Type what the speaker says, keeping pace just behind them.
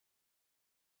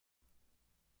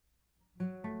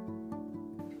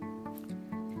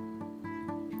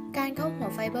การเข้าหัว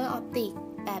ไฟเบอร์ออปติก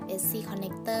แบบ SC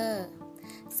connector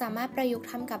สามารถประยุกต์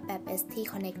ทำกับแบบ ST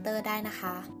connector ได้นะค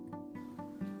ะ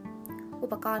อุ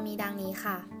ปกรณ์มีดังนี้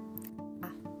ค่ะ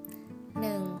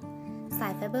 1. สา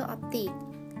ยไฟเบอร์ออปติก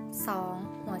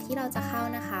 2. หัวที่เราจะเข้า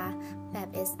นะคะแบบ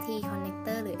ST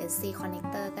connector หรือ SC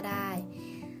connector ก็ได้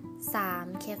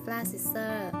 3. Kevlar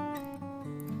scissor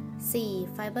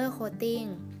 4. Fiber coating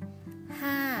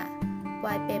 5.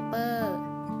 white paper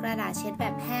กระดาษเช็ดแบ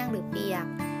บแห้งหรือเปียก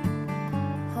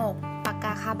 6. ปากก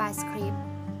าคาร์บายสคริปต์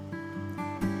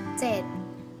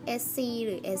 7. SC ห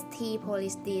รือ ST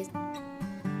polish disc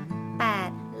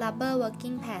 8. rubber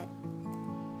working pad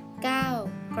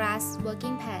 9. glass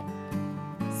working pad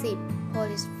 10.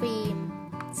 polish film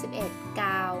 11. ก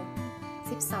าว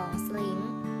 12. sling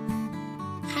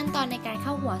ขั้นตอนในการเข้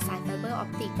าหัวสายไฟเบอร์ออ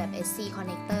ปติกแบบ SC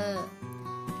connector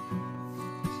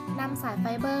นำสายไฟ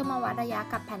เบอร์มาวัดระยะ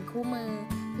กับแผ่นคู่มือ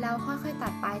แล้วค่อยๆตั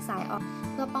ดปลายสายออก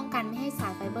เพื่อป้องกันไม่ให้สา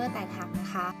ยไฟเบอร์แตกหักนะ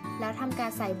คะแล้วทำกา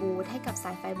รใส่บูทให้กับส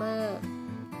ายไฟเบอร์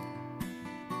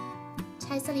ใ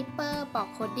ช้สลิปเปอร์ปอก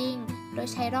โคดดิ้งโดย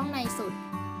ใช้ร่องในสุด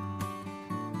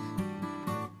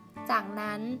จาก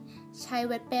นั้นใช้เ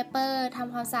วทเปเปอร์ท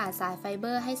ำความสะอาดสายไฟเบ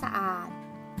อร์ให้สะอาด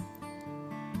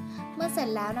เมื่อเสร็จ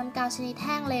แล้วนำกาวชนิดแ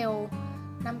ห้งเร็ว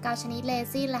นำกาวชนิดเร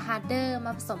ซินและฮาร์ดเดอร์ม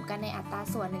าผสมกันในอัตรา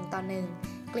ส่วน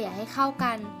1:1เกลี่ยให้เข้า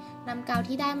กันนำกาว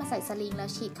ที่ได้มาใส่สลิงแล้ว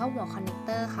ฉีดเข้าหัวคอนเนคเต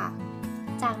อร์ค่ะ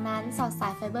จากนั้นสอดสา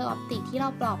ยไฟเบอร์ออปติกที่เรา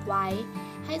ปลอกไว้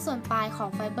ให้ส่วนปลายของ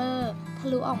ไฟเบอร์ทะ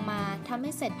ลุออกมาทำใ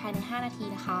ห้เสร็จภายใน5นาที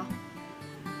นะคะ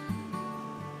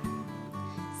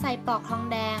ใส่ปลอกทอง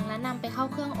แดงและนำไปเข้า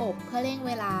เครื่องอบเพื่อเร่งเ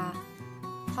วลา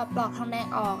ถอดปลอกทองแดง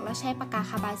ออกแล้วใช้ปากกา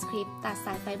คาร์บายสคริปต์ตัดส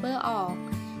ายไฟเบอร์ออก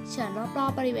เฉือนรอ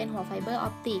บๆบริเวณหัวไฟเบอร์อ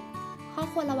อปติกข้อ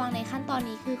ควรระวังในขั้นตอน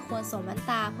นี้คือควรสวมแว่น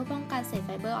ตาเพื่อป้องกันเศษไฟ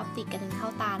เบอร์ออปติกกระเด็นเข้า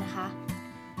ตานะคะ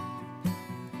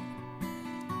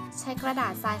ใช้กระดา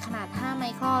ษทรายขนาด5ไม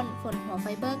ครอนฝนหัวไฟ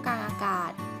เบอร์กลางอากา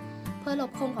ศเพื่อล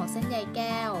บคมของเส้นใยแ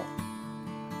ก้ว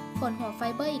ฝนหัวไฟ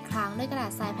เบอร์อีกครั้งด้วยกระดา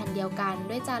ษทรายแผ่นเดียวกัน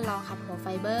ด้วยจานรองขัดหัวไฟ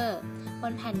เบอร์บ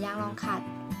นแผ่นยางรองขัด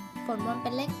ฝนวนเป็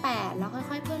นเลข8แล้ว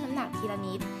ค่อยๆเพิ่มน้ำหนักทีละ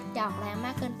นิดอย่าออกแรงม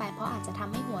ากเกินไปเพราะอาจจะท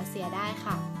ำให้หัวเสียได้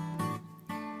ค่ะ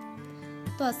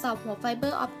ตรวจสอบหัวไฟเบอ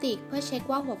ร์ออปติกเพื่อเช็ค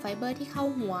ว่าหัวไฟเบอร์ที่เข้า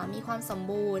หัวมีความสม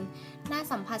บูรณ์หน้า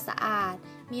สัมผัสสะอาด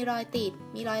มีรอยติด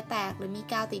มีรอยแตกหรือมี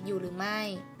กาวติดอยู่หรือไม่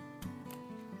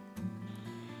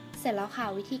เสร็จแล้วค่ะ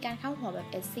วิธีการเข้าหัวแบบ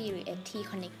SC หรือ ST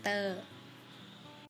connector